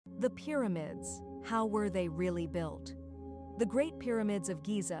The pyramids. How were they really built? The Great Pyramids of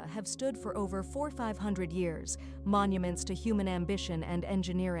Giza have stood for over 4,500 years, monuments to human ambition and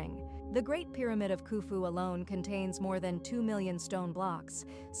engineering. The Great Pyramid of Khufu alone contains more than 2 million stone blocks,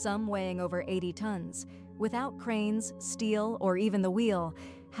 some weighing over 80 tons. Without cranes, steel, or even the wheel,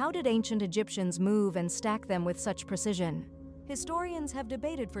 how did ancient Egyptians move and stack them with such precision? Historians have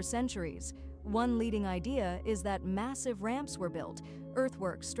debated for centuries. One leading idea is that massive ramps were built,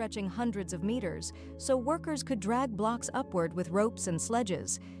 earthworks stretching hundreds of meters, so workers could drag blocks upward with ropes and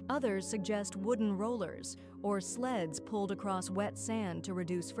sledges. Others suggest wooden rollers or sleds pulled across wet sand to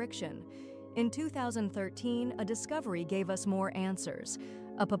reduce friction. In 2013, a discovery gave us more answers.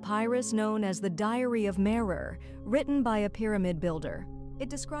 A papyrus known as the Diary of Merer, written by a pyramid builder. It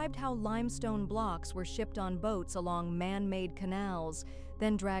described how limestone blocks were shipped on boats along man-made canals,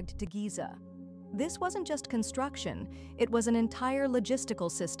 then dragged to Giza. This wasn't just construction, it was an entire logistical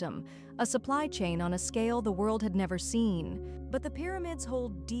system, a supply chain on a scale the world had never seen. But the pyramids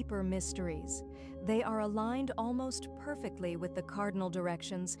hold deeper mysteries. They are aligned almost perfectly with the cardinal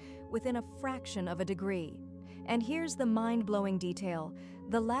directions, within a fraction of a degree. And here's the mind-blowing detail.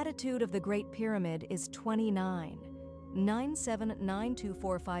 The latitude of the Great Pyramid is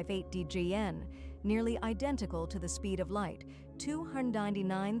 29.979245 DGN, nearly identical to the speed of light,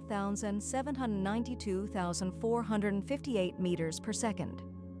 299,792,458 meters per second.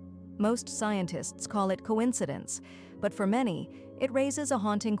 Most scientists call it coincidence, but for many, it raises a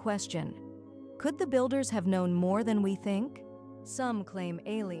haunting question. Could the builders have known more than we think? Some claim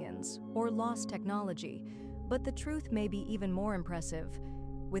aliens or lost technology, but the truth may be even more impressive.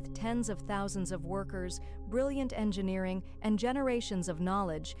 With tens of thousands of workers, brilliant engineering, and generations of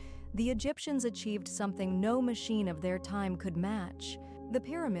knowledge, the Egyptians achieved something no machine of their time could match. The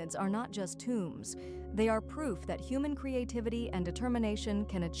pyramids are not just tombs. They are proof that human creativity and determination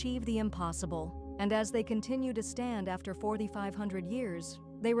can achieve the impossible. And as they continue to stand after 4,500 years,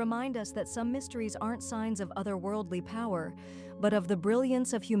 they remind us that some mysteries aren't signs of otherworldly power, but of the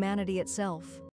brilliance of humanity itself.